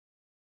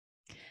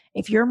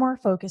If you're more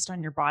focused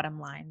on your bottom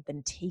line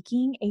than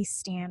taking a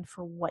stand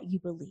for what you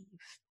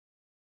believe,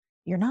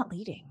 you're not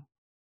leading,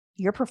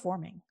 you're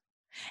performing.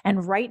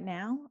 And right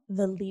now,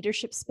 the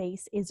leadership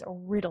space is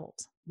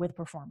riddled with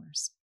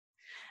performers.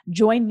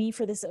 Join me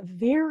for this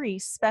very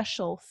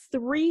special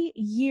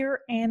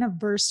 3-year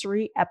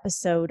anniversary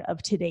episode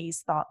of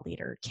Today's Thought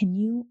Leader. Can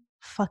you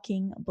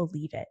fucking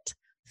believe it?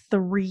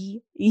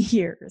 3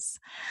 years.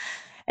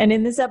 And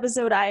in this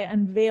episode, I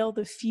unveil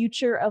the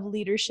future of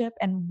leadership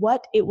and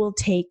what it will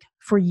take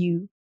for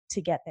you to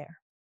get there.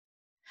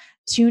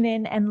 Tune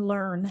in and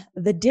learn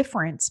the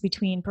difference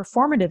between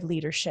performative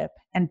leadership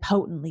and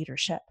potent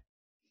leadership.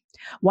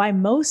 Why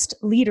most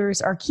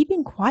leaders are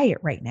keeping quiet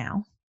right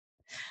now.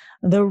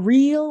 The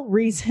real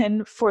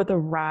reason for the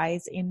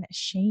rise in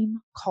shame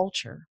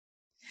culture.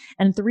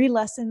 And 3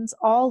 lessons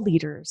all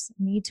leaders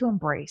need to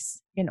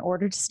embrace in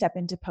order to step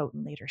into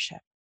potent leadership.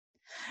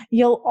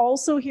 You'll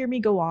also hear me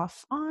go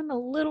off on a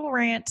little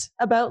rant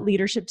about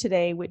leadership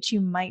today, which you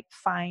might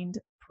find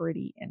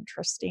pretty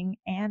interesting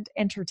and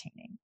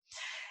entertaining.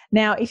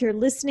 Now, if you're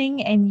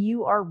listening and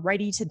you are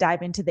ready to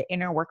dive into the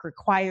inner work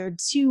required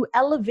to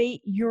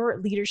elevate your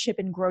leadership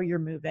and grow your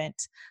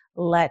movement,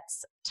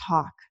 let's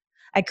talk.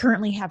 I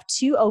currently have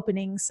 2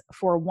 openings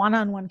for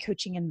one-on-one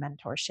coaching and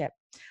mentorship.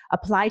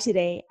 Apply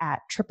today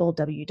at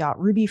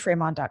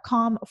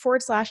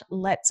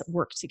www.rubyfremont.com/let's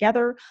work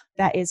together.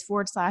 That is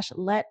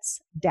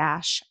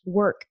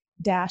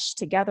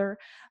 /let's-work-together.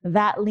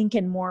 That link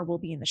and more will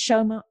be in the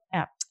show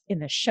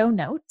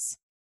notes.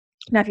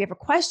 Now, if you have a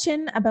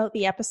question about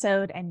the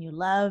episode and you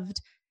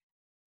loved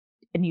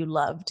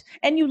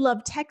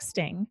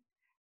texting,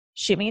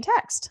 shoot me a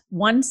text,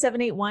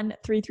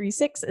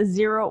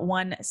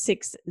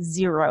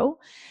 1-781-336-0160.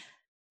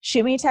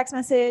 Shoot me a text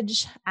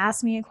message,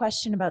 ask me a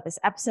question about this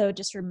episode.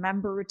 Just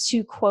remember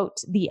to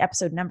quote the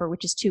episode number,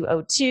 which is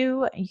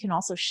 202. You can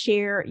also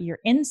share your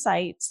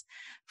insights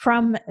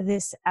from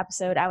this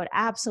episode. I would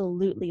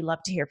absolutely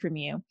love to hear from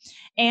you.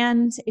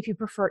 And if you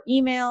prefer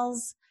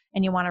emails,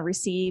 and you want to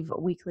receive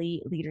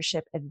weekly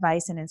leadership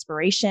advice and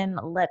inspiration,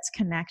 let's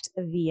connect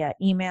via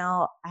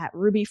email at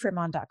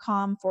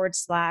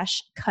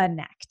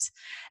rubyfremont.com/connect.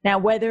 Now,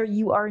 whether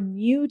you are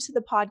new to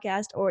the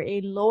podcast or a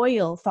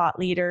loyal thought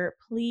leader,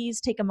 please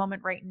take a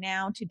moment right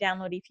now to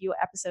download a few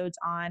episodes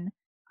on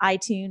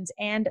iTunes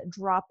and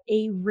drop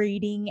a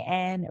rating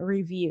and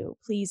review.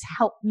 Please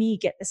help me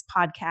get this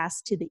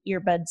podcast to the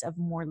earbuds of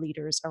more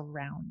leaders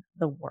around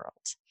the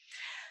world.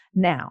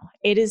 Now,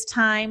 it is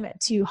time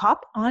to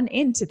hop on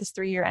into this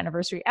 3-year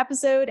anniversary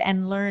episode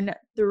and learn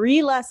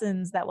 3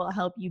 lessons that will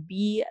help you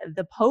be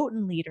the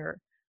potent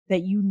leader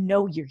that you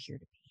know you're here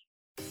to be.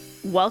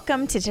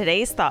 Welcome to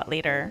Today's Thought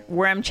Leader,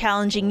 where I'm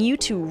challenging you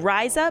to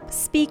rise up,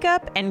 speak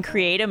up, and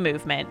create a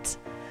movement.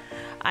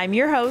 I'm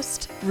your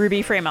host,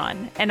 Ruby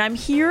Fremont, and I'm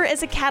here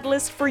as a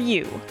catalyst for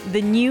you,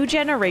 the new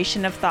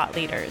generation of thought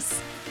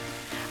leaders.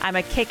 I'm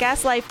a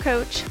kick-ass life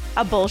coach,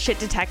 a bullshit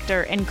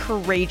detector, and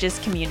courageous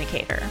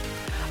communicator.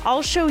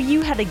 I'll show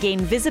you how to gain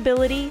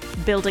visibility,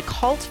 build a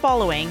cult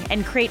following,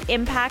 and create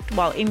impact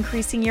while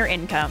increasing your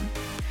income.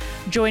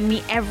 Join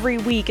me every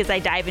week as I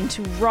dive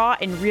into raw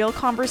and real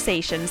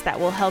conversations that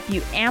will help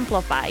you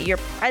amplify your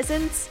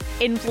presence,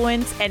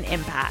 influence, and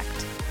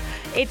impact.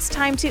 It's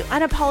time to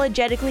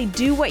unapologetically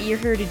do what you're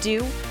here to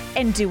do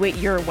and do it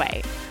your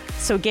way.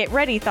 So get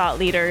ready, thought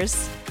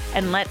leaders,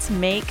 and let's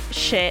make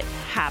shit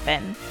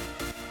happen.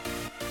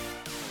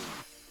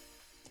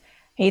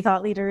 Hey,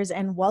 thought leaders,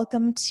 and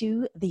welcome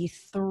to the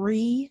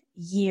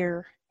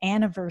 3-year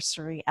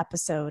anniversary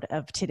episode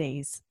of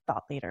Today's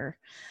Thought Leader.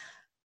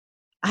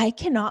 I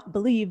cannot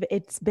believe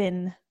it's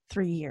been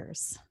 3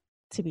 years,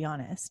 to be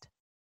honest.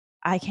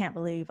 I can't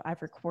believe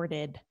I've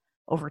recorded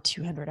over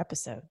 200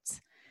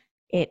 episodes.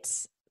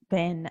 It's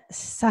been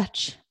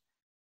such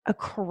a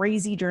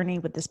crazy journey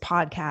with this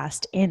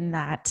podcast in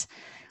that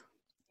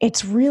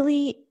it's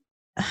really,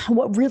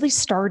 what really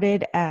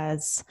started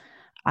as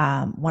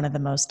one of the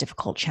most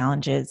difficult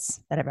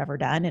challenges that I've ever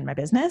done in my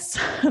business,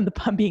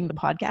 being the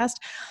podcast,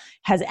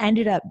 has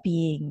ended up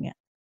being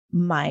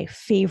my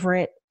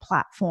favorite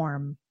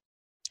platform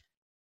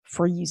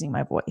for using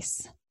my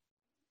voice.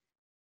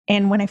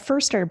 And when I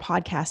first started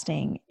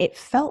podcasting, it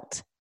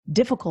felt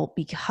difficult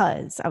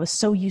because I was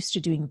so used to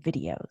doing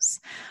videos.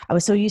 I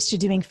was so used to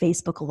doing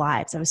Facebook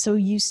Lives. I was so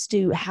used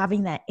to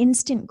having that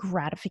instant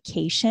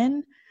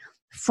gratification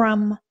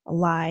from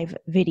live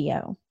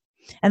video.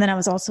 And then I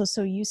was also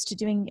so used to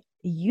doing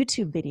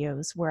YouTube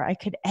videos where I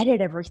could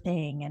edit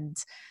everything and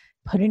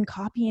put in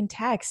copy and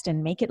text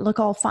and make it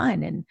look all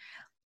fun. And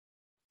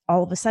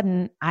all of a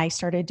sudden I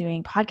started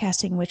doing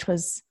podcasting, which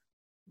was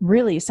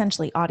really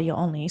essentially audio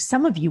only.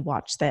 Some of you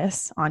watch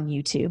this on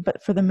YouTube,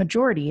 but for the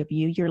majority of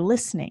you, you're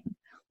listening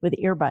with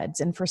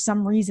earbuds. And for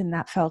some reason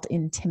that felt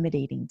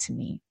intimidating to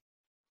me.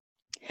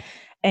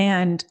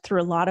 And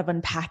through a lot of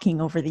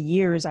unpacking over the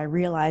years, I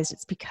realized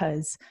it's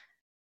because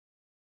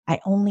I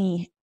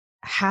only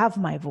have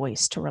my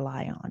voice to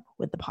rely on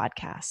with the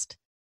podcast.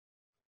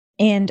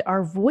 And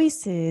our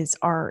voices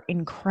are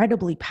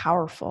incredibly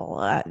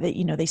powerful.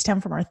 They stem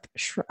from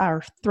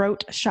our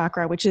throat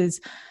chakra, which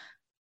is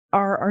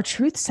our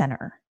truth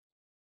center.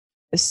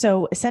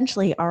 So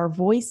essentially, our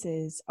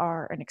voices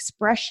are an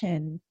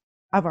expression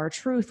of our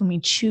truth when we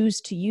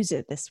choose to use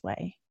it this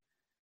way.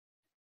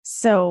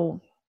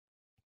 So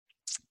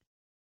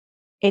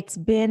it's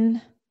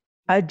been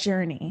a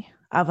journey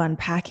of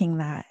unpacking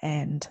that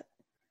and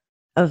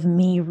of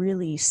me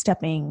really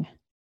stepping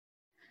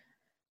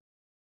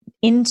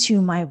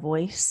into my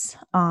voice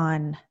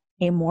on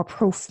a more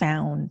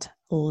profound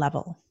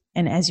level.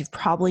 And as you've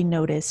probably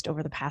noticed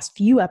over the past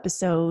few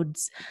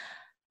episodes,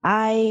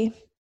 I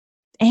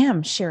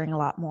am sharing a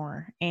lot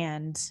more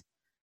and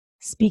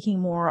speaking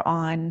more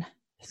on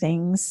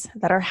things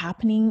that are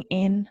happening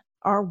in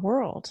our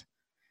world.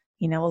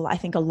 I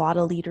think a lot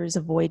of leaders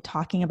avoid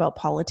talking about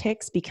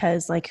politics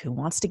because, like, who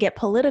wants to get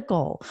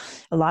political?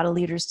 A lot of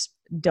leaders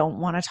don't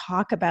want to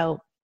talk about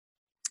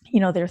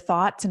their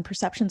thoughts and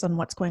perceptions on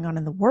what's going on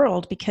in the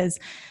world, because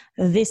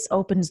this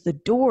opens the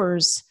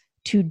doors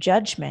to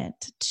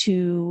judgment,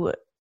 to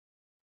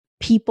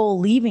people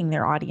leaving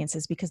their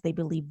audiences because they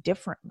believe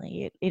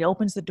differently. It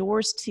opens the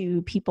doors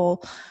to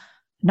people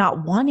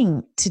not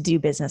wanting to do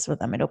business with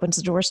them. It opens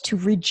the doors to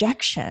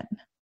rejection.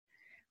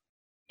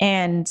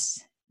 And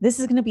this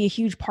is going to be a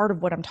huge part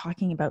of what I'm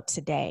talking about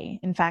today.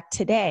 In fact,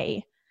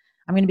 today,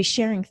 I'm going to be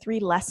sharing 3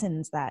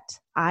 lessons that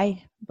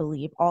I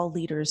believe all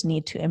leaders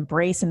need to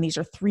embrace. And these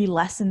are 3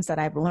 lessons that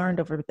I've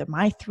learned over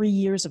my 3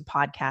 years of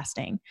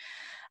podcasting.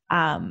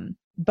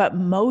 But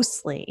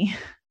mostly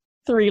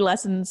 3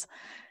 lessons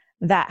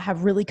that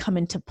have really come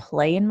into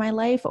play in my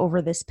life over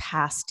this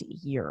past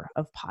year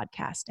of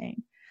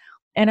podcasting.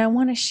 And I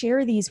want to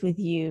share these with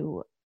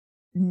you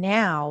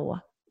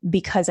now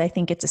because I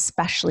think it's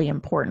especially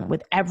important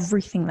with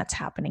everything that's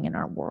happening in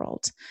our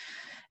world.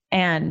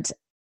 And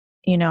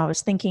I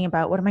was thinking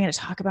about, what am I going to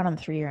talk about on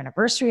the 3-year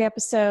anniversary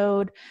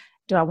episode?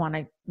 Do I want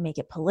to make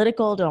it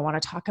political? Do I want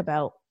to talk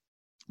about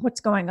what's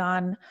going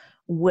on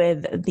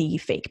with the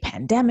fake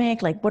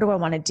pandemic? Like, what do I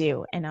want to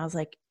do? And I was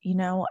like,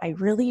 I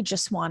really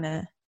just want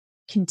to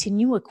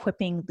continue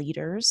equipping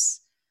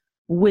leaders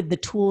with the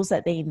tools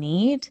that they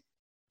need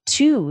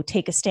to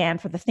take a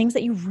stand for the things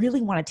that you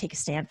really want to take a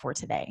stand for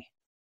today.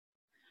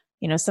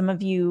 Some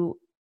of you,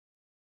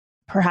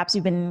 perhaps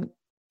you've been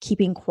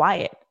keeping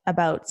quiet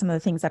about some of the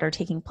things that are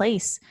taking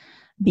place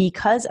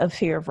because of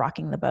fear of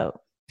rocking the boat,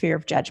 fear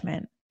of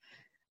judgment.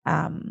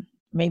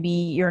 Maybe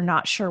you're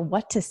not sure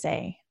what to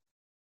say,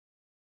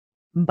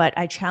 but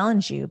I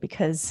challenge you,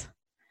 because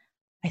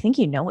I think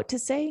you know what to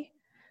say,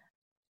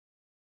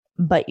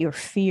 but your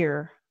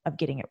fear of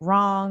getting it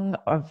wrong,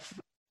 of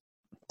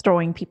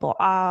throwing people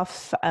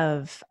off,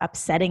 of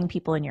upsetting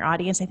people in your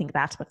audience, I think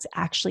that's what's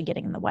actually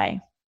getting in the way.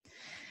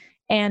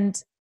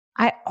 And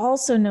I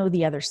also know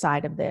the other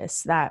side of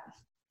this, that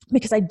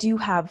because I do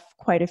have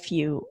quite a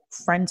few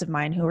friends of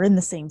mine who are in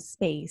the same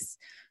space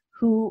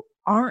who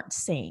aren't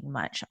saying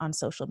much on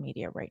social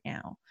media right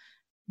now,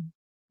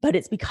 but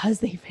it's because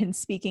they've been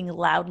speaking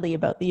loudly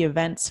about the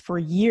events for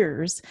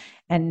years,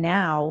 and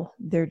now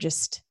they're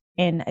just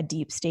in a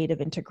deep state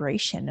of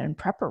integration and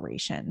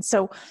preparation.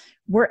 So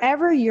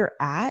wherever you're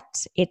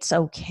at, it's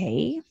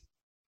okay.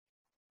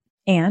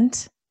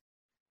 And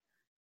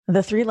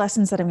the 3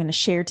 lessons that I'm going to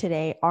share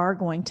today are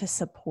going to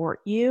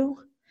support you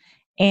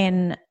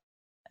in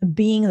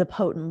being the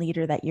potent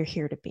leader that you're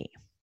here to be.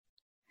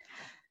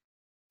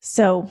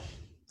 So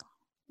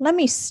let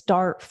me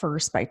start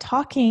first by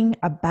talking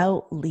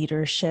about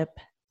leadership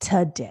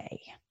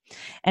today.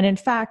 And in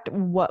fact,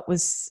 what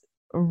was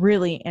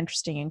really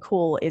interesting and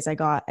cool is I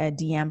got a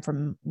DM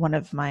from one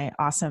of my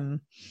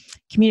awesome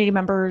community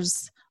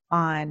members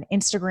on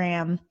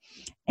Instagram,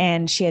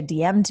 and she had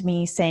DM'd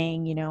me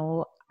saying,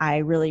 I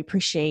really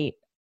appreciate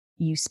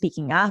you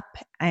speaking up,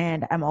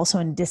 and I'm also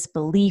in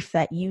disbelief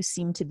that you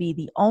seem to be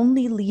the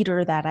only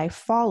leader that I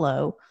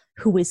follow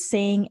who is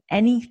saying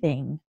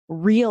anything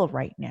real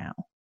right now.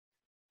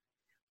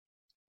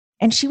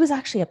 And she was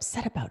actually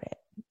upset about it,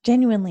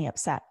 genuinely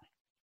upset.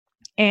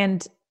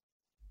 And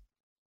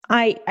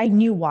I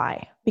knew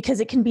why, because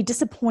it can be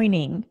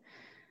disappointing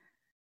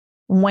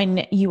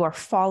when you are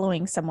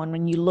following someone,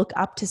 when you look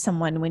up to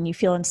someone, when you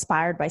feel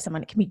inspired by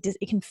someone.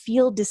 It can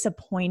feel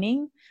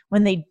disappointing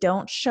when they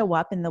don't show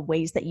up in the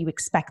ways that you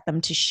expect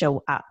them to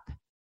show up.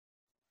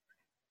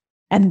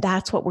 And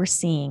that's what we're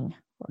seeing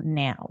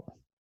now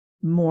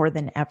more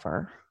than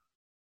ever.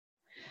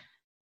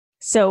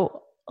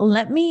 So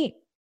let me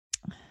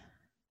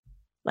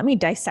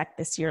dissect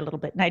this here a little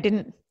bit. And I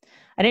didn't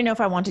know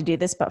if I want to do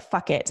this, but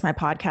fuck it. It's my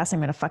podcast. I'm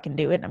going to fucking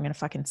do it. And I'm going to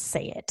fucking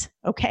say it.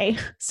 Okay.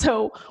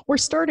 So we're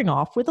starting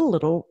off with a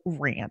little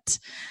rant.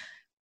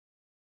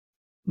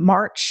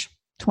 March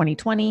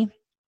 2020.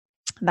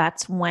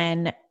 That's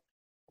when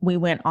we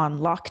went on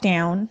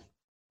lockdown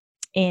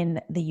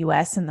in the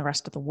US and the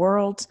rest of the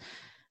world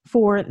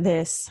for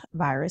this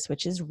virus,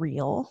 which is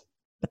real,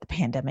 but the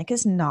pandemic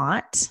is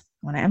not.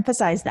 I want to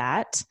emphasize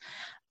that.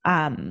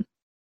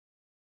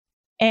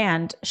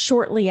 And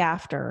shortly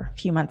after, a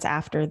few months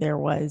after, there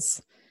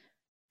was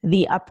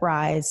the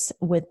uprise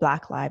with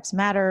Black Lives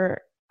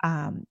Matter,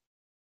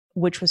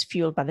 which was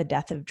fueled by the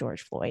death of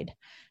George Floyd.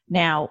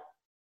 Now,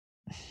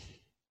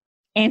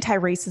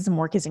 anti-racism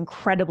work is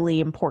incredibly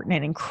important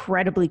and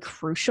incredibly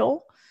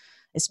crucial,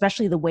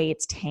 especially the way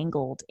it's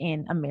tangled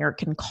in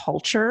American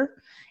culture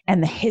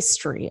and the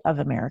history of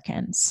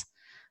Americans.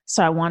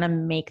 So I want to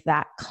make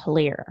that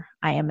clear.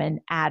 I am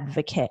an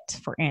advocate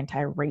for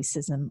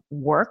anti-racism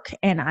work,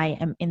 and I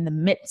am in the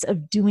midst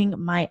of doing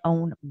my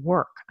own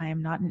work. I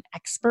am not an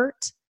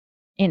expert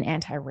in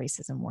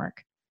anti-racism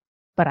work,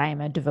 but I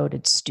am a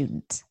devoted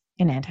student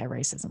in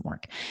anti-racism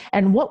work.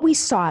 And what we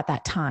saw at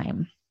that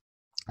time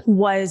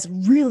was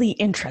really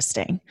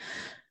interesting.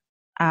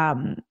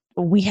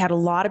 We had a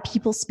lot of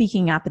people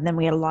speaking up, and then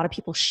we had a lot of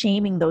people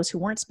shaming those who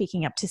weren't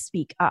speaking up to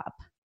speak up.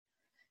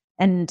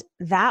 And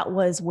that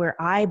was where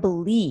I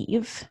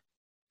believe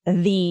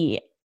the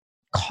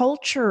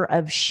culture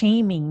of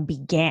shaming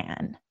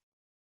began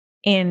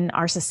in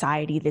our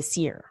society this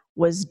year,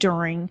 was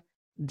during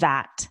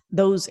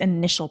those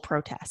initial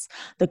protests.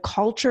 The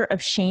culture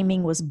of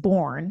shaming was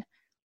born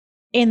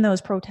in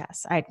those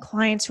protests. I had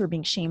clients who were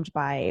being shamed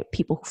by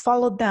people who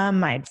followed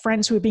them. I had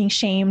friends who were being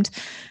shamed.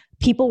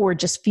 People were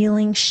just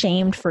feeling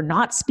shamed for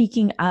not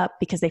speaking up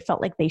because they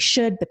felt like they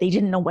should, but they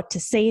didn't know what to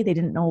say. They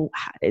didn't know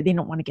how, they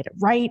didn't want to get it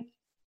right.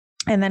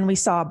 And then we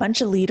saw a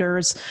bunch of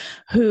leaders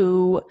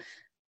who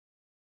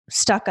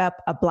stuck up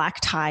a black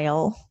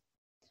tile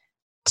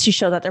to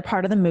show that they're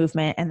part of the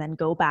movement and then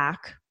go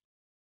back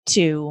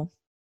to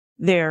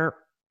their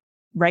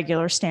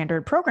regular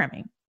standard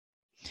programming.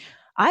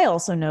 I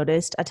also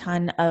noticed a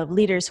ton of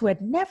leaders who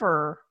had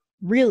never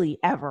really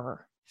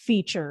ever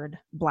featured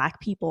Black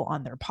people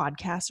on their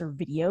podcasts or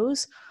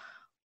videos,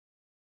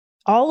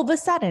 all of a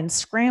sudden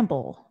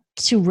scramble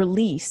to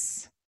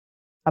release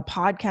a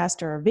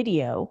podcast or a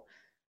video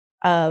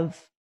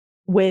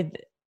with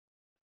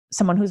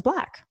someone who's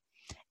Black.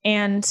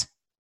 And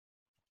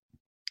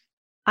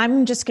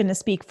I'm just going to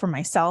speak for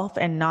myself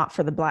and not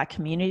for the Black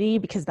community,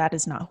 because that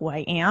is not who I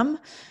am.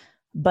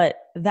 But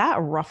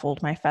that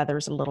ruffled my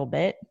feathers a little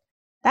bit.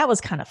 That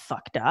was kind of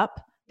fucked up,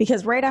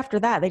 because right after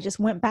that, they just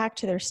went back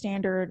to their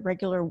standard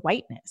regular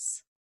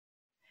whiteness.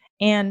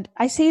 And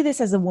I say this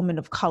as a woman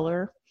of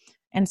color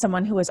and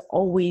someone who has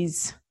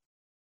always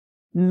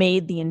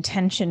made the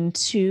intention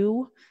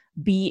to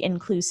be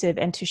inclusive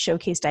and to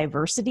showcase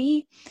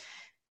diversity.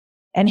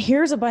 And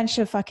here's a bunch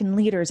of fucking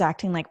leaders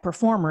acting like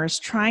performers,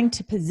 trying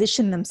to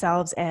position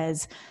themselves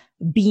as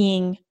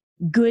being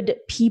good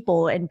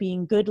people and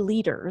being good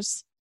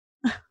leaders.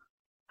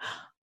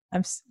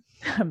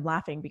 I'm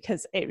laughing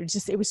because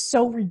it was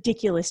so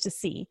ridiculous to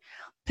see.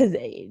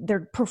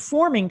 They're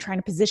performing, trying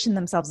to position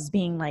themselves as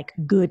being like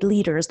good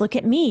leaders. Look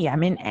at me.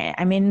 I'm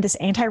in this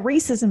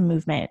anti-racism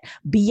movement,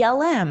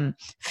 BLM,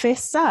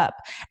 fists up.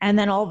 And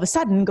then all of a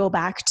sudden go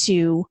back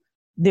to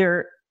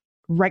their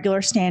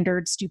regular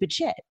standard stupid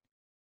shit.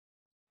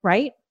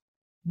 Right?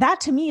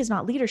 That to me is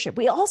not leadership.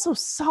 We also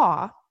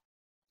saw,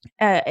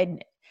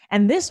 and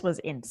this was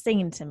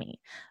insane to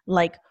me,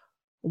 like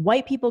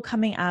white people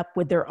coming up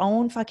with their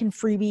own fucking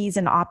freebies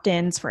and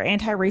opt-ins for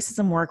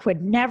anti-racism work, who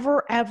had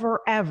never, ever,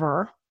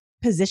 ever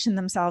positioned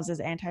themselves as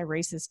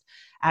anti-racist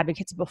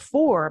advocates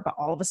before, but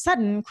all of a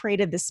sudden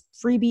created this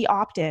freebie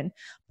opt-in,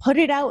 put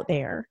it out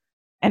there,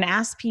 and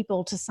asked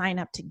people to sign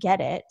up to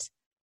get it,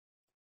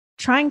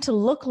 trying to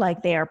look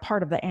like they are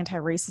part of the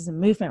anti-racism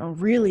movement, when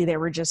really they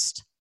were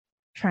just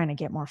trying to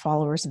get more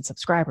followers and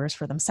subscribers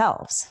for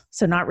themselves.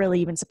 So not really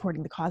even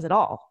supporting the cause at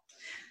all.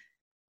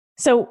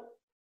 So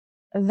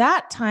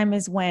that time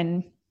is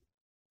when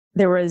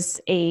there was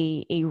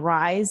a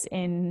rise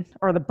in,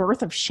 or the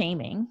birth of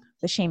shaming,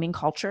 the shaming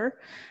culture.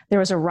 There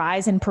was a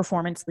rise in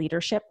performance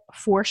leadership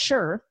for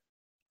sure.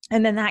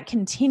 And then that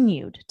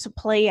continued to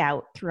play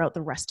out throughout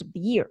the rest of the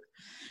year.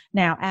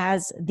 Now,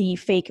 as the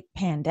fake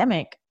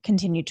pandemic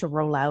continued to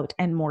roll out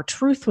and more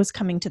truth was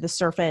coming to the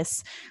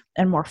surface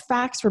and more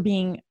facts were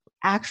being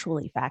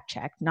actually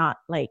fact-checked, not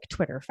like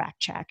Twitter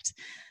fact-checked,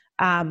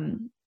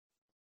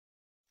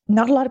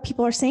 not a lot of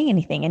people are saying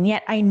anything. And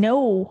yet I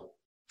know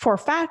for a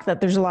fact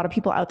that there's a lot of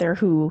people out there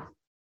who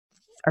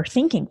are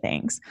thinking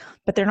things,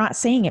 but they're not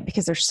saying it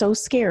because they're so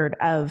scared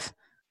of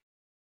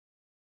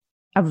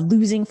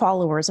losing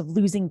followers, of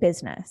losing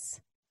business.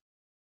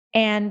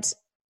 And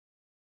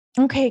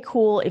okay,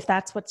 cool. If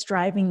that's what's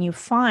driving you,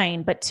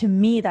 fine. But to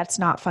me, that's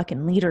not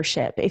fucking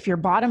leadership. If your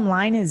bottom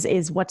line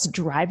is what's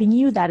driving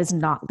you, that is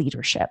not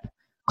leadership.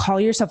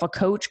 Call yourself a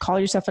coach, call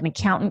yourself an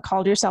accountant,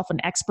 call yourself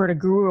an expert, a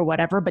guru, or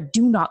whatever, but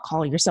do not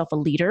call yourself a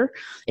leader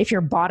if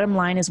your bottom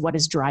line is what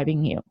is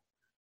driving you.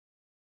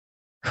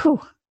 Whew.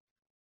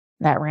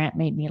 That rant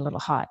made me a little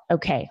hot.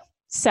 Okay.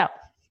 So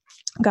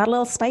got a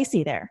little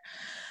spicy there.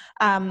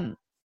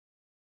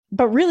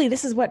 But really,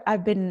 this is what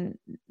I've been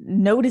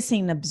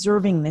noticing and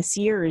observing this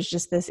year, is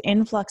just this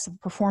influx of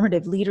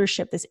performative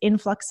leadership, this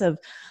influx of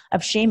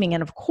shaming.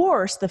 And of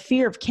course, the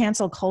fear of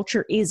cancel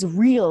culture is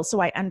real.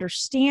 So I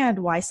understand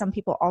why some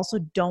people also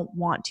don't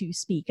want to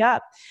speak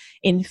up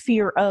in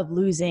fear of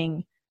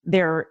losing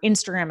their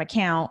Instagram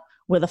account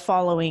with a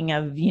following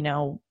of,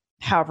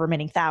 however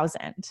many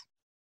thousand.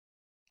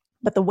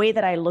 But the way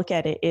that I look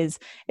at it is,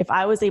 if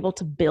I was able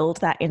to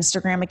build that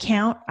Instagram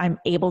account, I'm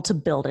able to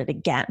build it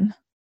again.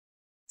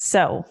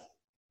 So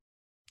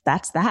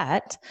that's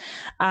that.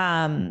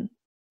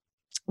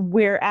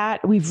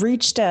 We've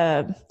reached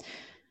a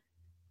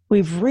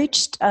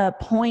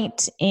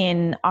point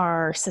in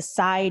our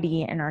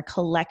society and our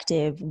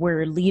collective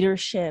where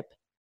leadership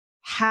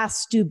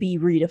has to be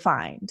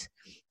redefined.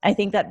 I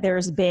think that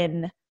there's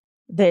been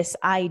this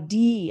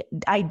idea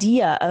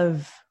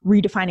of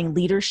redefining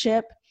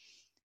leadership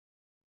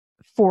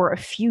for a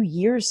few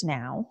years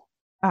now.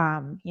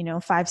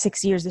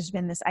 5-6 years, there's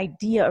been this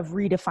idea of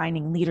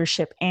redefining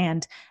leadership.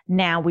 And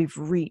now we've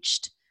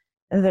reached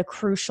the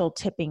crucial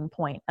tipping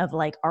point of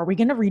like, are we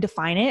going to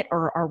redefine it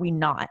or are we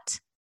not?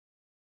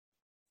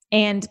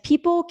 And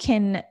people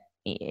can,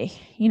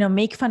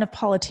 make fun of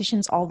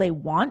politicians all they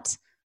want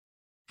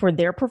for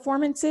their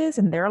performances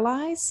and their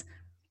lies.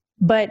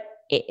 But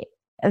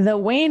the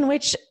way in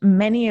which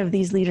many of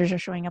these leaders are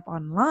showing up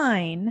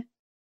online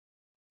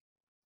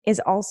is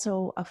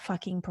also a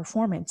fucking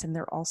performance, and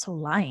they're also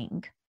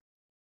lying.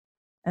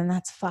 And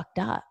that's fucked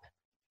up.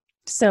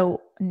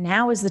 So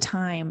now is the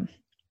time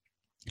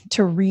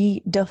to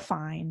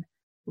redefine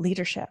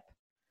leadership.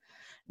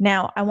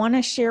 Now, I want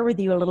to share with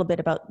you a little bit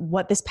about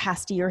what this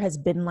past year has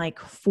been like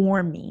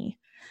for me.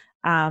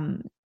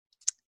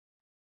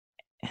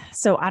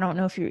 So I don't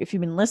know if you've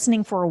been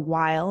listening for a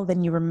while,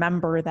 then you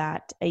remember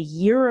that a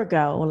year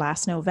ago,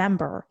 last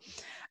November,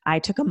 I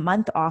took a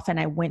month off and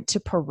I went to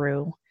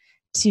Peru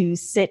to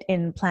sit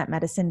in plant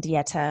medicine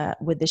dieta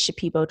with the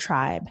Shipibo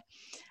tribe.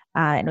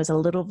 And it was a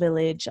little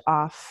village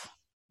off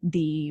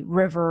the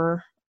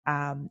river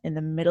in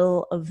the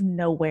middle of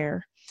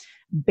nowhere,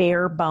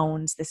 bare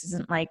bones. This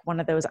isn't like one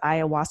of those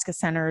ayahuasca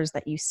centers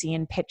that you see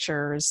in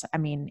pictures. I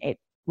mean, it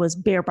was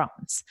bare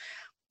bones.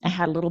 I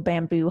had a little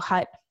bamboo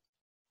hut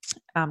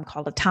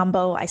called a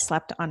tambo. I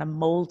slept on a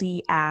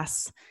moldy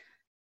ass,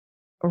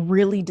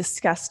 really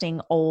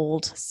disgusting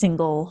old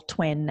single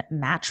twin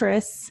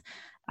mattress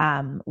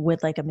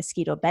with like a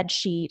mosquito bed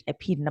sheet. I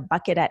peed in a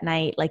bucket at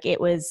night. Like, it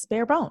was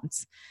bare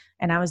bones.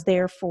 And I was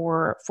there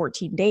for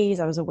 14 days.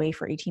 I was away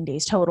for 18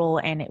 days total.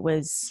 And it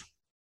was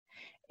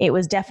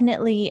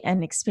definitely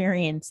an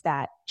experience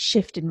that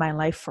shifted my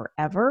life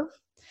forever.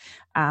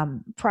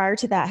 Prior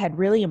to that, I had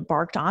really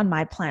embarked on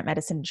my plant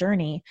medicine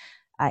journey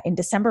in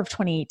December of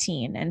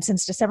 2018. And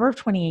since December of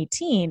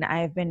 2018,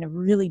 I've been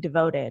really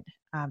devoted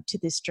to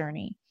this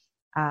journey.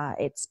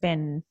 It's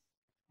been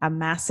a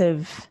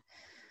massive,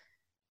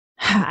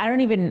 I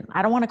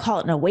don't want to call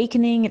it an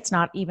awakening. It's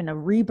not even a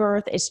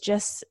rebirth. It's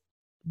just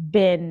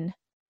been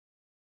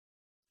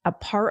a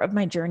part of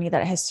my journey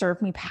that has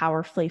served me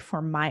powerfully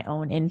for my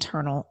own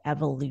internal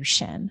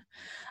evolution.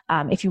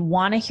 If you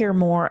want to hear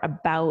more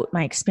about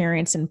my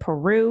experience in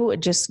Peru,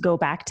 just go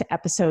back to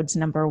episodes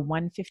number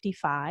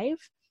 155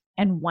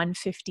 and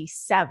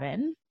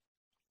 157,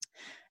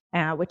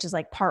 which is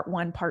like part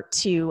 1, part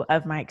 2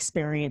 of my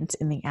experience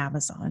in the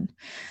Amazon.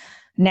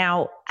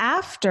 Now,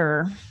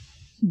 after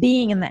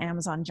being in the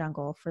Amazon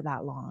jungle for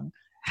that long,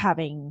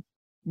 having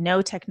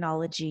no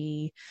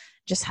technology,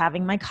 just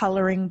having my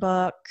coloring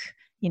book,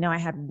 I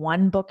had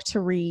one book to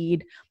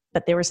read,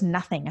 but there was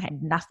nothing. I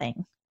had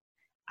nothing.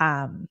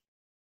 And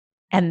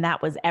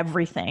that was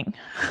everything.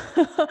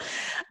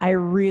 I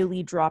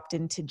really dropped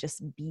into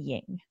just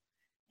being.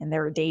 And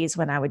there were days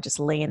when I would just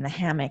lay in the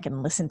hammock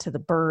and listen to the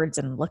birds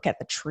and look at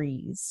the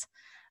trees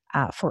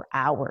for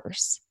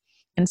hours.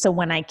 And so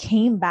when I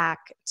came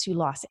back to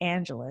Los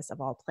Angeles, of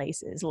all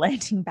places,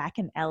 landing back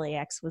in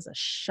LAX was a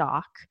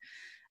shock.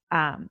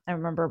 I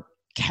remember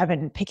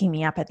Kevin picking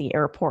me up at the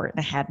airport,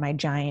 and I had my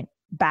giant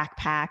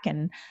backpack,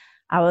 and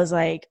I was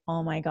like,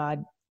 oh my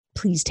God,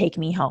 please take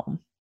me home.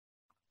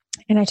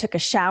 And I took a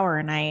shower,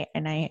 and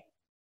I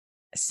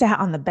sat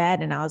on the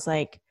bed, and I was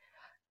like,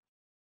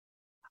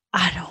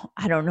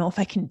 I don't know if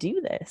I can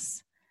do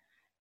this.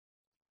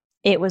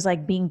 It was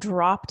like being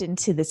dropped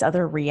into this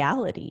other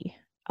reality,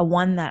 a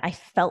one that I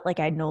felt like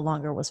I no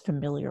longer was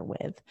familiar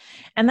with.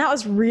 And that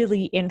was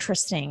really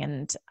interesting.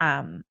 And,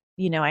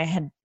 I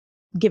had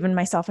given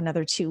myself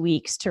another 2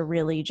 weeks to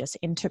really just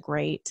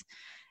integrate.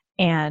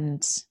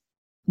 And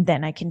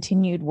then I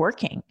continued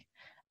working,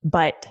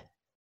 but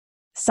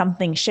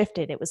something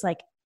shifted. It was like,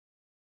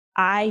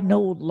 I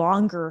no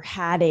longer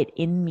had it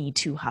in me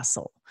to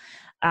hustle.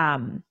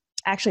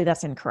 Actually,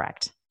 that's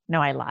incorrect.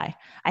 No, I lie.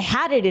 I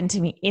had it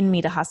in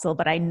me to hustle,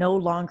 but I no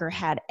longer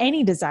had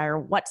any desire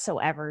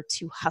whatsoever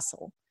to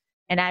hustle.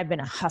 And I've been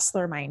a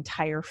hustler my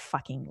entire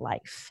fucking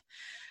life.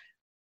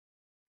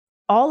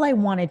 All I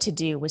wanted to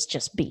do was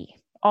just be.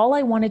 All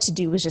I wanted to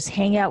do was just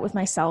hang out with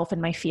myself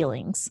and my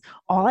feelings.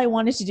 All I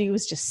wanted to do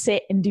was just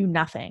sit and do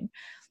nothing.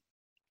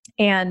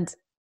 And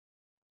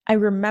I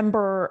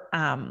remember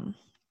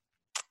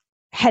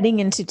heading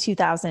into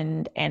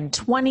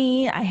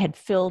 2020, I had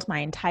filled my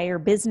entire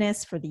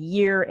business for the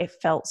year. It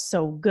felt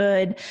so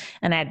good.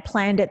 And I had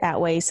planned it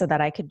that way so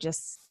that I could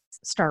just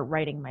start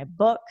writing my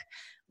book,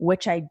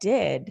 which I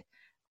did.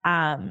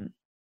 And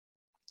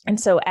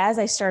so as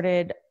I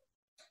started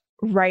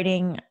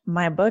writing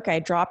my book, I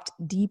dropped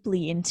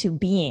deeply into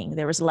being.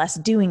 There was less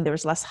doing, there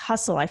was less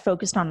hustle. I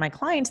focused on my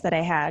clients that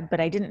I had, but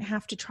I didn't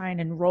have to try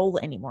and enroll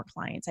any more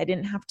clients. I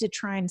didn't have to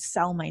try and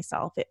sell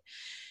myself.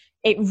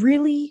 It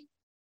really,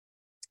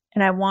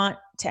 and I want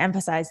to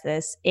emphasize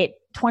this,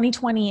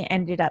 2020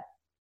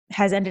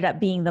 has ended up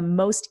being the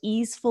most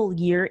easeful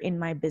year in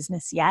my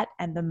business yet,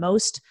 and the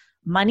most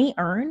money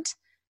earned,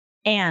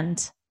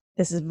 and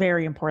this is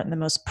very important, the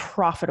most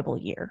profitable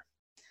year.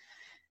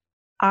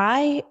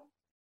 I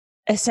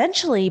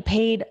essentially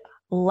paid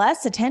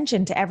less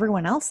attention to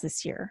everyone else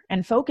this year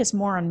and focused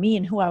more on me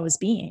and who I was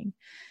being.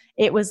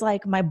 It was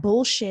like my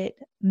bullshit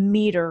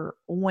meter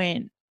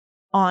went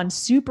on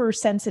super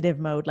sensitive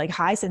mode, like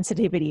high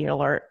sensitivity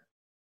alert.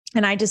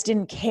 And I just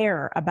didn't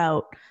care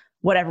about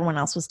what everyone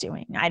else was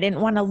doing. I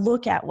didn't want to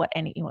look at what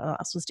anyone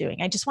else was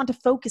doing. I just want to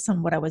focus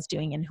on what I was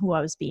doing and who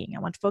I was being. I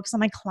want to focus on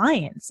my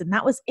clients, and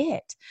that was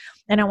it.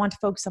 And I want to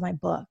focus on my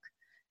book.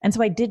 And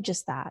so I did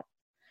just that.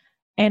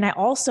 And I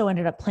also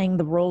ended up playing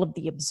the role of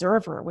the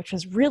observer, which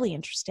was really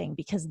interesting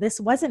because this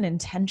wasn't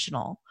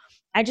intentional.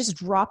 I just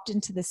dropped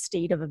into the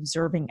state of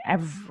observing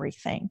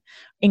everything,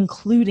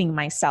 including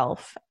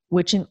myself,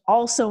 which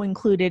also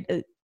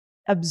included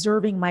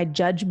observing my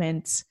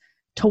judgments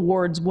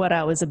towards what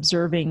I was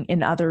observing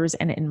in others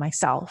and in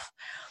myself.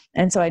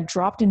 And so I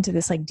dropped into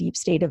this like deep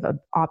state of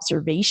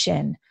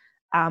observation,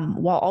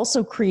 while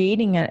also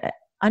creating an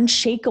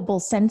unshakable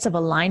sense of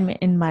alignment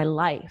in my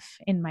life,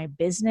 in my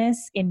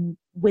business,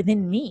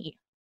 within me.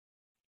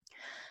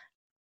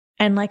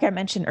 And like I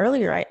mentioned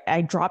earlier,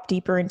 I dropped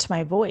deeper into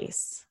my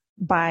voice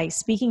by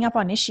speaking up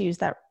on issues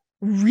that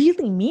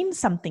really mean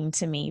something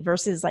to me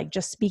versus like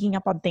just speaking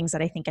up on things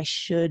that I think I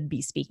should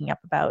be speaking up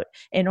about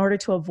in order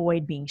to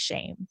avoid being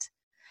shamed,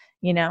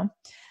 you know?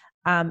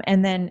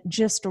 And then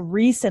just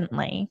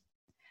recently,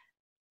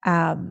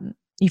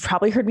 you've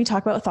probably heard me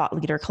talk about Thought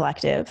Leader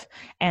Collective,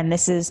 and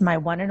this is my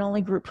one and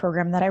only group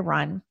program that I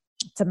run.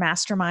 It's a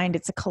mastermind,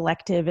 it's a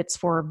collective, it's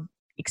for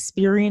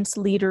experienced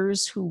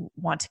leaders who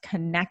want to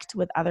connect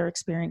with other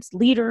experienced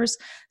leaders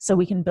so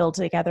we can build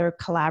together,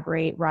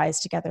 collaborate, rise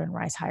together, and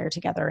rise higher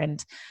together.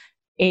 And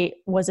it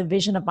was a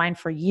vision of mine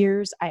for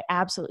years. I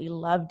absolutely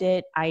loved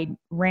it. I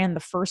ran the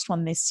first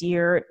one this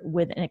year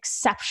with an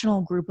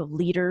exceptional group of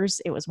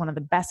leaders. It was one of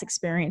the best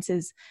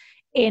experiences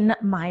in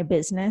my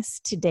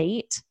business to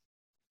date.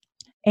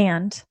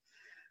 And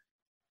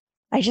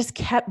I just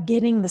kept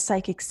getting the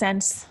psychic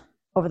sense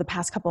over the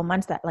past couple of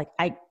months that like,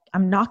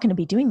 I'm not going to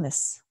be doing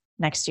this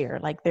next year.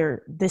 Like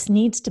this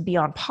needs to be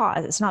on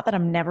pause. It's not that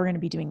I'm never going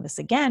to be doing this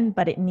again,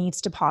 but it needs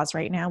to pause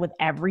right now with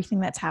everything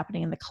that's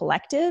happening in the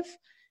collective.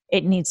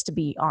 It needs to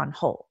be on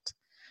hold.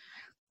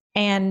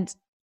 And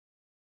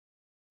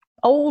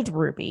old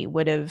Ruby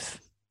would have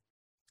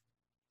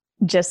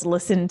just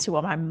listened to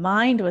what my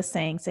mind was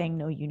saying,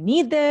 no, you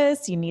need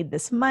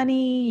this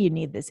money, you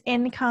need this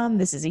income.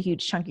 This is a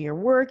huge chunk of your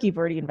work. You've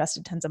already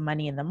invested tons of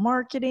money in the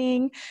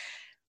marketing.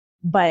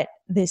 But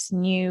this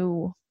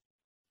new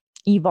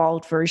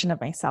evolved version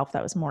of myself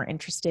that was more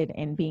interested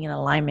in being in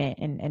alignment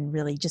and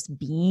really just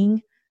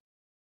being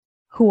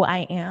who I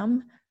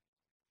am,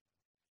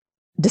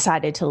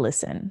 decided to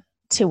listen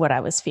to what I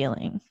was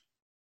feeling.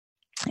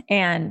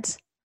 And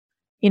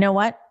you know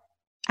what?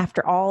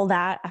 After all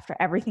that, after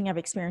everything I've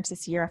experienced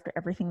this year, after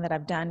everything that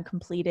I've done,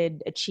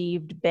 completed,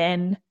 achieved,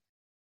 been,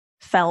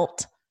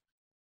 felt,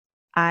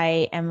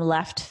 I am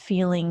left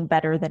feeling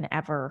better than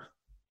ever.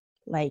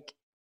 Like,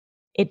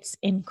 it's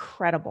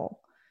incredible.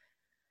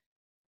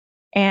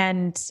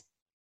 And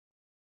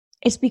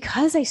it's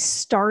because I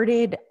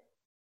started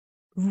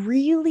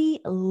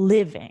really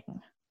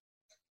living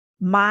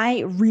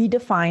my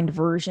redefined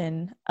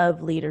version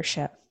of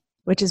leadership,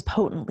 which is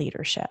potent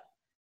leadership.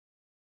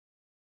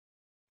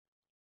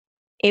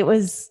 It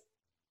was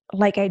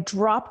like I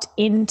dropped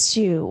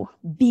into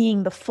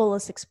being the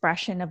fullest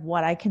expression of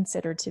what I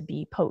consider to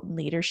be potent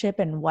leadership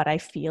and what I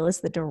feel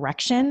is the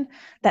direction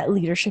that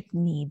leadership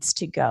needs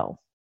to go,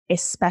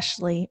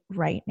 especially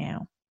right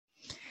now.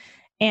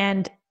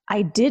 And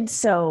I did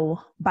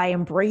so by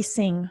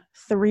embracing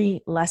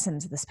 3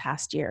 lessons this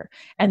past year.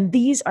 And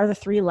these are the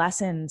 3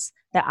 lessons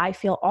that I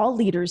feel all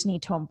leaders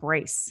need to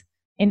embrace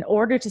in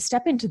order to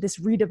step into this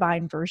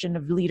redefined version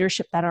of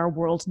leadership that our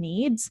world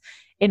needs,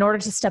 in order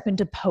to step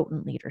into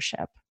potent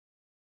leadership.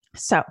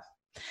 So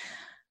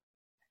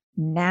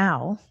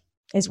now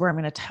is where I'm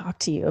going to talk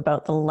to you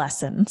about the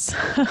lessons.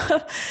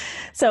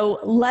 So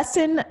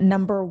lesson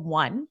number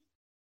 1,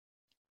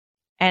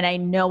 and I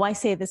know I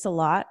say this a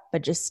lot,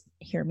 but just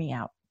hear me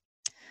out.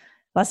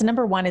 Lesson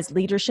number 1 is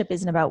leadership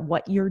isn't about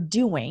what you're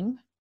doing.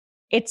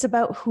 It's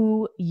about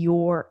who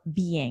you're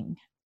being.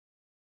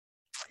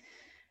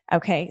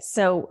 Okay,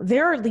 so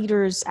there are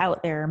leaders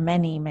out there,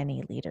 many,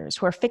 many leaders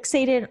who are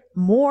fixated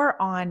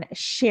more on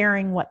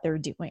sharing what they're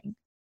doing.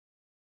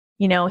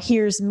 You know,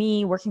 here's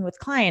me working with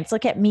clients.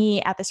 Look at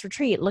me at this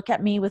retreat. Look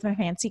at me with my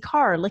fancy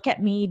car. Look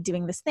at me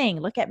doing this thing.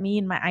 Look at me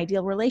in my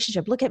ideal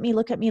relationship. Look at me,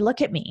 look at me,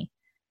 look at me.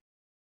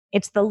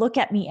 It's the look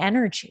at me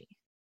energy.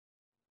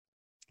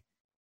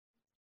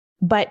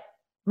 But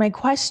my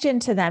question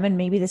to them, and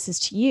maybe this is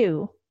to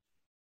you,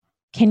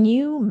 can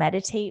you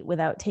meditate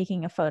without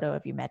taking a photo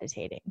of you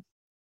meditating?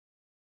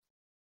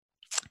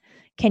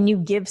 Can you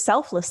give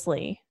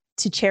selflessly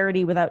to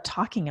charity without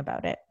talking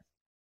about it?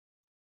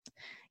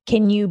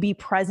 Can you be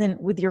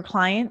present with your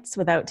clients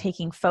without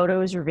taking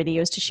photos or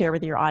videos to share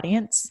with your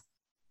audience?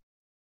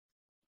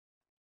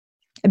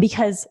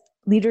 Because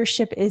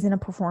leadership isn't a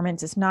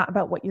performance. It's not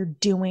about what you're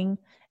doing.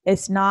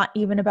 It's not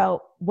even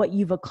about what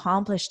you've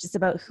accomplished. It's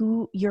about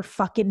who you're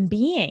fucking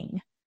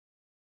being.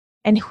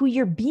 And who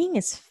you're being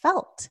is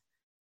felt.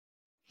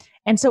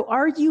 And so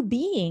are you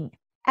being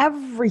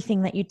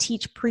everything that you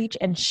teach, preach,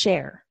 and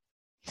share?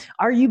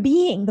 Are you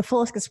being the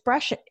fullest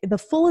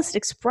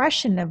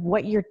expression of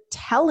what you're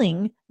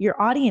telling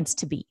your audience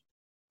to be?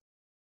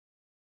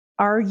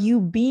 Are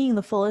you being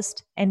the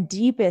fullest and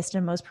deepest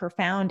and most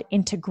profound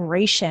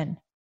integration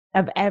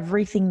of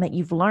everything that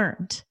you've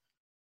learned?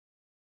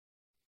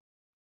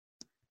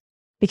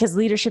 Because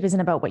leadership isn't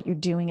about what you're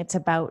doing. It's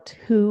about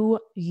who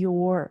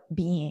you're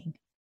being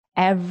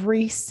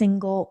every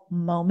single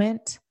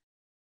moment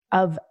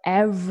of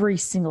every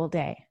single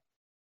day.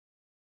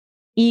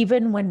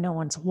 Even when no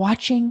one's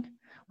watching,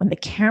 when the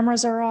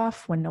cameras are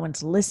off, when no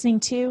one's listening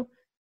to,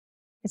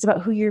 it's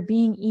about who you're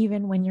being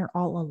even when you're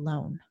all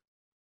alone.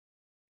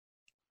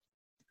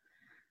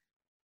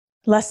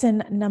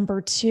 Lesson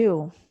number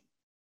 2.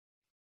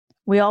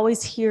 We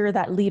always hear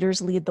that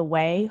leaders lead the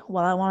way.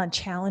 Well, I want to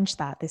challenge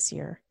that this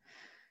year.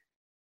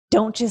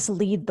 Don't just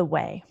lead the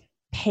way,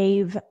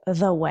 pave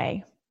the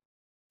way.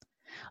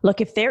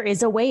 Look, if there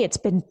is a way, it's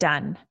been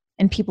done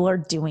and people are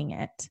doing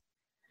it.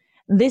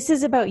 This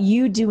is about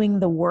you doing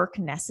the work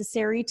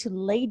necessary to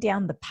lay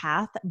down the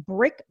path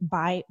brick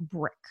by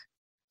brick,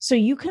 so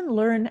you can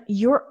learn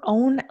your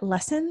own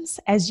lessons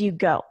as you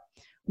go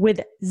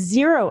with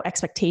zero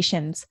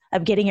expectations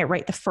of getting it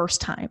right the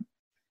first time.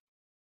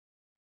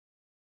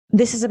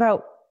 This is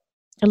about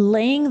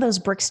laying those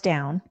bricks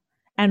down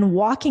and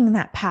walking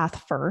that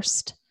path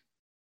first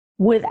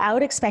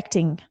without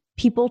expecting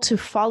people to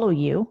follow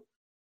you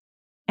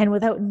and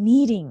without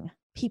needing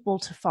people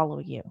to follow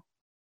you.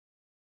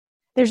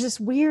 There's this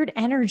weird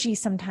energy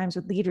sometimes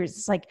with leaders.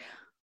 It's like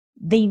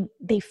they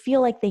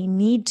feel like they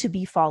need to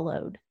be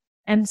followed.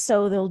 And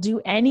so they'll do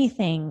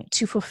anything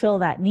to fulfill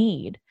that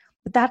need.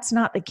 But that's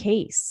not the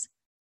case.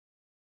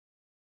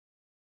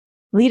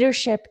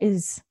 Leadership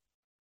is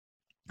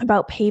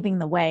about paving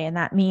the way. And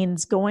that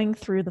means going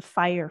through the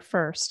fire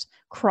first,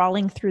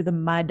 crawling through the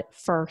mud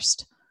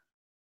first,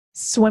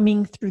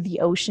 swimming through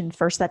the ocean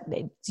first. That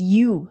it's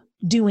you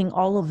doing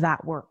all of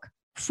that work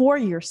for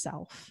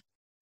yourself.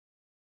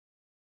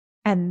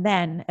 And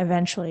then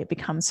eventually it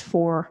becomes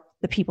for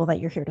the people that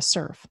you're here to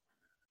serve.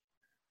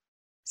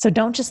 So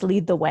don't just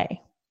lead the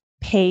way,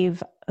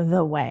 pave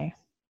the way.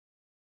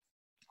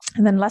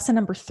 And then lesson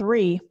number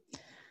 3,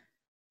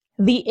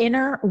 the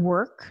inner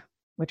work,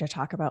 which I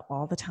talk about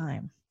all the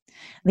time.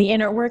 The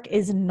inner work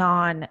is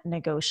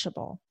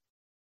non-negotiable.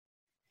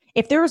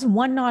 If there was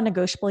one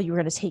non-negotiable you were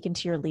going to take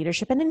into your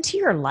leadership and into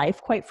your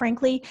life, quite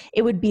frankly,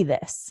 it would be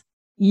this.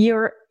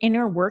 Your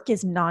inner work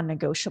is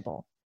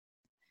non-negotiable.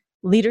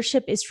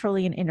 Leadership is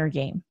truly an inner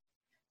game.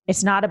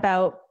 It's not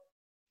about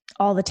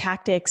all the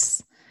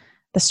tactics,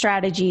 the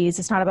strategies.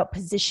 It's not about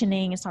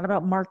positioning. It's not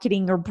about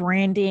marketing or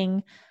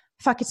branding.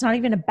 It's not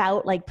even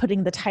about like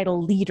putting the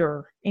title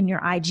leader in your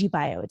IG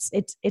bio.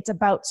 It's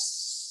about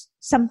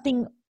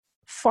something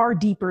far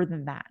deeper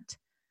than that.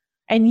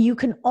 And you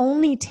can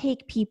only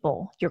take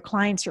people, your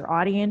clients, your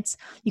audience,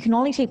 you can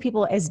only take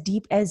people as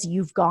deep as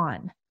you've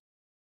gone.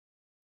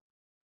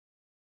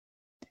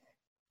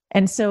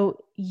 And so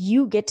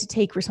you get to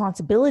take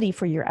responsibility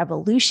for your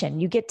evolution.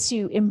 You get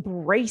to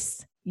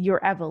embrace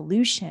your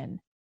evolution.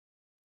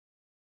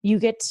 You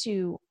get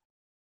to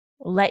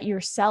let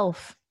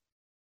yourself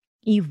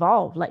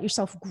evolve, let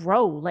yourself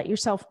grow, let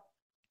yourself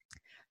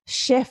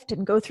shift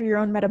and go through your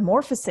own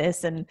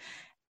metamorphosis and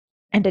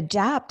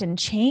adapt and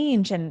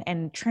change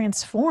and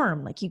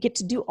transform. Like you get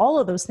to do all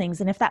of those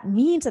things. And if that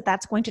means that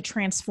that's going to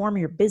transform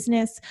your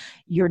business,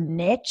 your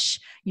niche,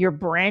 your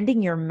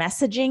branding, your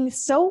messaging,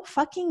 so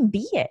fucking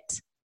be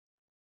it.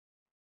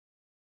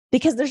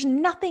 Because there's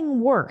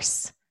nothing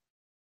worse.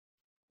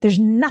 There's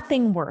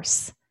nothing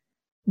worse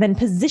than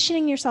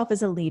positioning yourself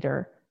as a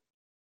leader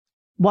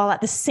while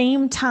at the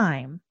same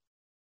time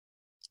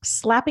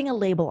slapping a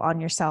label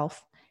on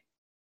yourself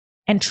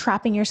and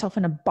trapping yourself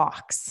in a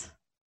box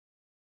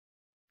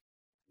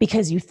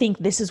because you think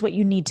this is what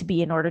you need to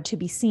be in order to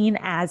be seen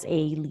as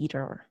a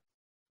leader.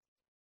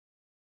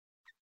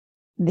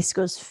 This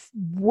goes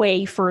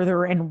way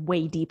further and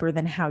way deeper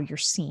than how you're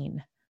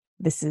seen.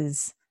 This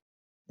is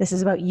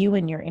about you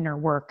and your inner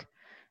work.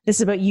 This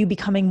is about you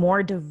becoming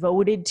more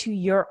devoted to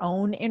your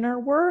own inner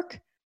work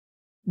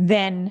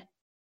than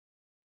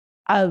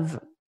of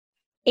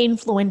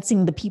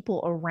influencing the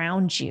people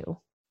around you.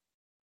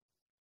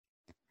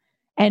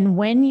 And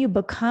when you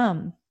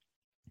become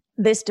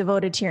this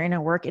devoted to your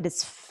inner work, it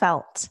is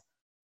felt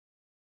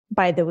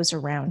by those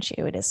around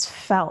you. It is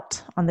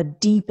felt on the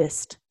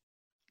deepest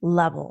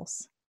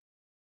levels.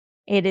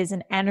 It is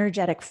an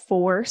energetic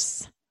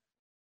force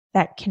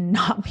that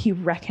cannot be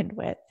reckoned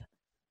with.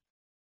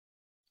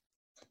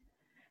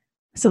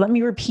 So let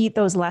me repeat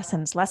those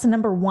lessons. Lesson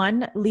number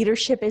 1,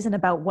 leadership isn't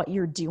about what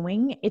you're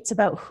doing. It's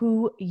about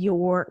who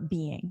you're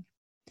being.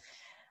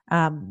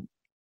 I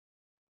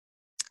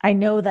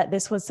know that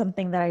this was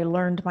something that I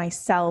learned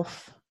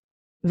myself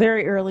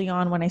very early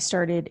on when I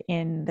started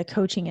in the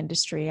coaching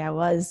industry. I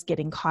was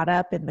getting caught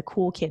up in the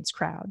cool kids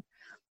crowd,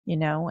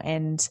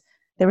 and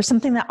there was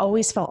something that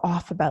always felt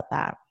off about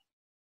that.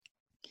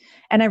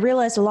 And I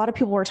realized a lot of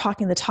people were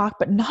talking the talk,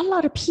 but not a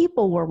lot of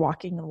people were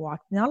walking the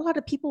walk. Not a lot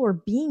of people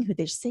were being who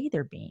they say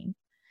they're being.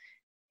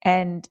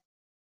 And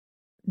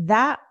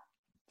that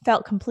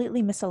felt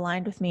completely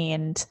misaligned with me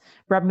and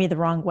rubbed me the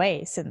wrong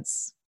way,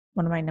 since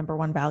one of my number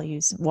one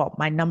values,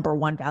 my number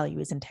one value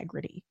is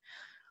integrity.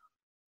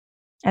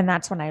 And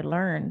that's when I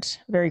learned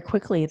very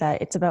quickly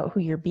that it's about who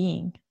you're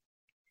being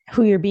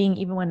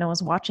even when no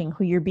one's watching,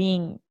 who you're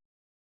being,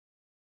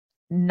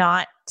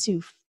 not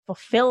to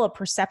fulfill a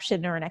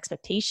perception or an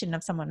expectation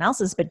of someone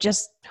else's, but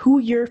just who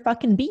you're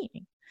fucking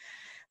being.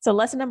 So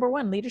lesson number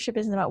 1, leadership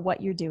isn't about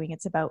what you're doing.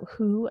 It's about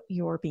who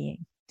you're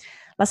being.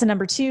 Lesson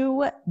number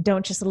 2,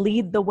 don't just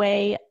lead the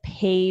way,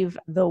 pave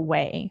the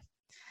way.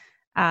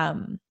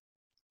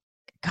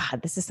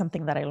 God, this is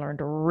something that I learned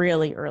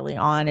really early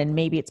on. And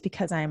maybe it's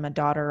because I am a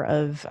daughter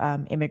of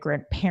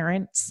immigrant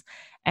parents,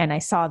 and I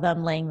saw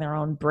them laying their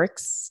own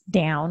bricks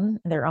down,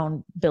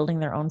 building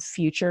their own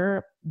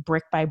future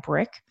brick by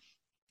brick,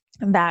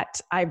 that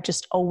I've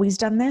just always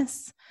done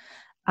this.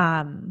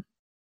 But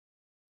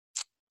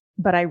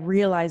I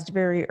realized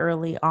very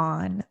early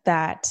on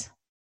that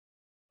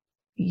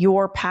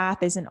your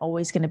path isn't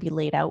always going to be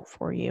laid out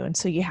for you. And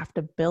so you have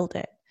to build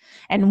it.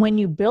 And when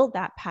you build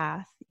that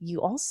path,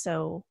 you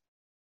also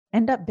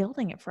end up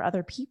building it for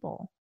other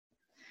people.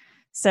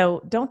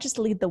 So don't just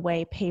lead the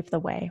way, pave the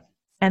way.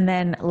 And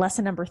then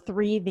lesson number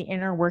 3, the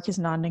inner work is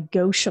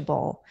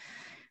non-negotiable.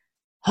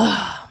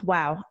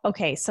 Wow.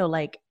 Okay. So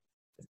like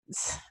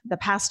the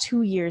past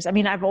 2 years, I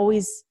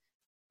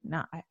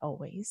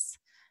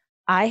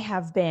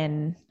have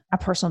been a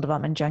personal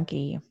development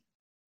junkie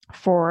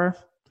for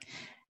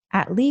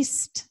at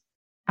least,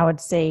 I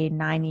would say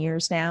 9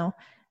 years now,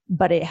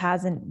 but it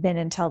hasn't been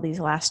until these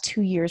last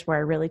 2 years where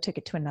I really took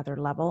it to another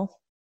level.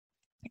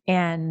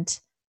 And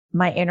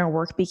my inner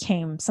work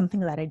became something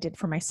that I did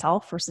for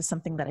myself versus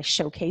something that I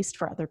showcased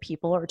for other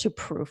people or to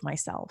prove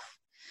myself.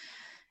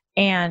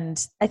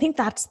 And I think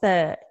that's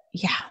the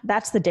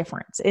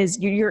difference, is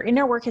your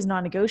inner work is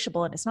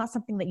non-negotiable, and it's not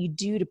something that you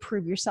do to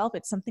prove yourself.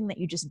 It's something that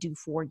you just do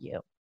for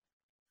you.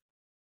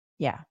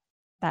 Yeah,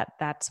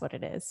 that's what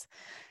it is.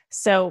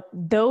 So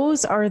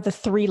those are the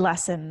 3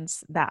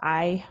 lessons that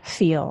I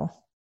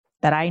feel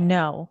that I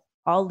know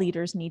all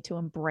leaders need to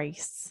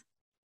embrace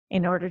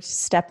in order to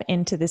step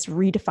into this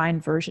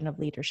redefined version of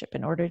leadership,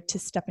 in order to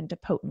step into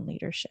potent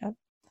leadership.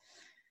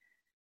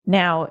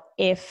 Now,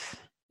 if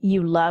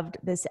you loved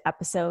this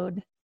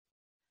episode,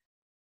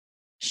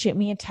 shoot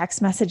me a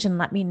text message and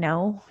let me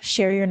know.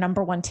 Share your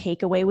number 1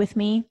 takeaway with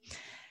me.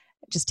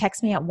 Just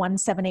text me at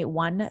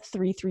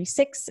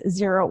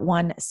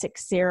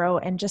 1-781-336-0160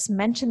 and just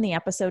mention the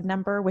episode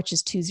number, which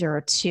is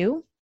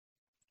 202.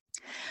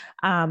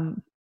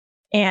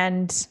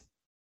 And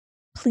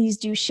please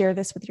do share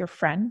this with your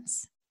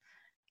friends.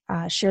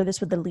 Share this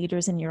with the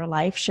leaders in your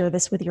life. Share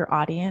this with your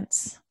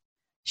audience.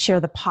 Share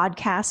the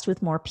podcast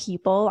with more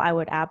people. I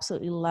would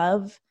absolutely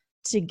love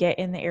to get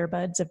in the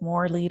earbuds of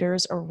more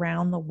leaders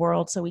around the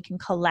world so we can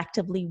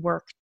collectively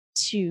work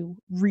to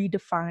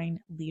redefine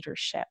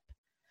leadership.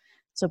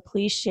 So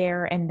please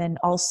share, and then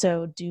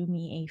also do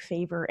me a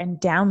favor and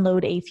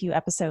download a few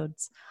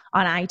episodes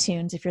on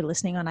iTunes if you're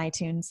listening on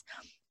iTunes,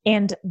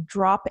 and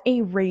drop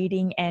a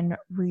rating and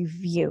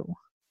review,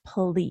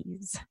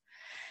 please.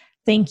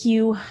 Thank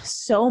you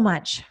so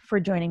much for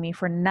joining me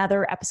for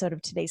another episode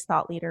of Today's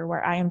Thought Leader,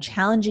 where I am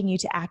challenging you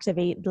to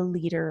activate the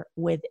leader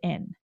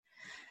within.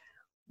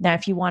 Now,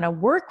 if you want to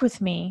work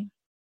with me,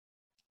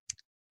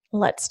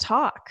 let's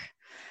talk.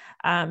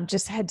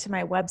 Just head to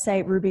my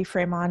website,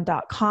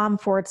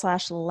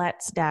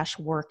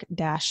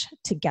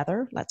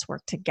 rubyfremon.com/let's-work-together. Let's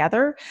work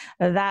together.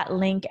 That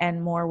link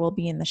and more will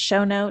be in the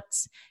show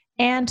notes.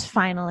 And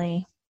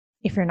finally,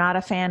 if you're not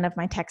a fan of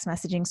my text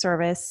messaging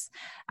service,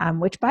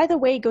 which by the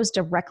way goes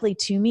directly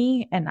to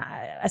me, and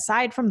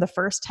aside from the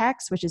first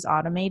text, which is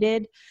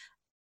automated,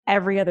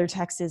 every other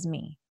text is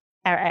me.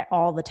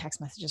 All the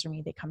text messages are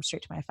me. They come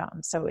straight to my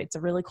phone. So it's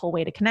a really cool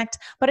way to connect.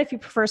 But if you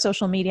prefer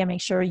social media,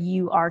 make sure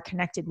you are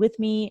connected with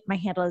me. My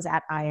handle is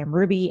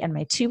 @IamRuby, and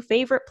my 2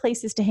 favorite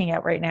places to hang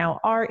out right now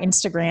are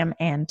Instagram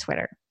and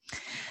Twitter.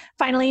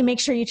 Finally, make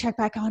sure you check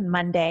back on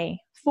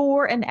Monday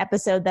for an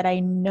episode that I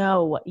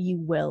know you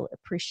will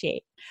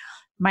appreciate.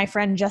 My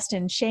friend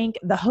Justin Shank,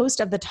 the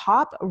host of the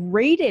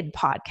top-rated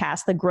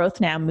podcast, The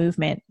Growth Now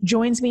Movement,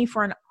 joins me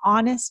for an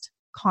honest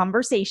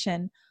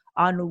conversation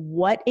on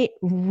what it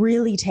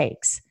really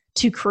takes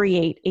to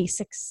create a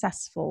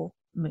successful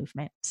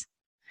movement.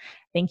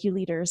 Thank you,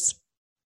 leaders.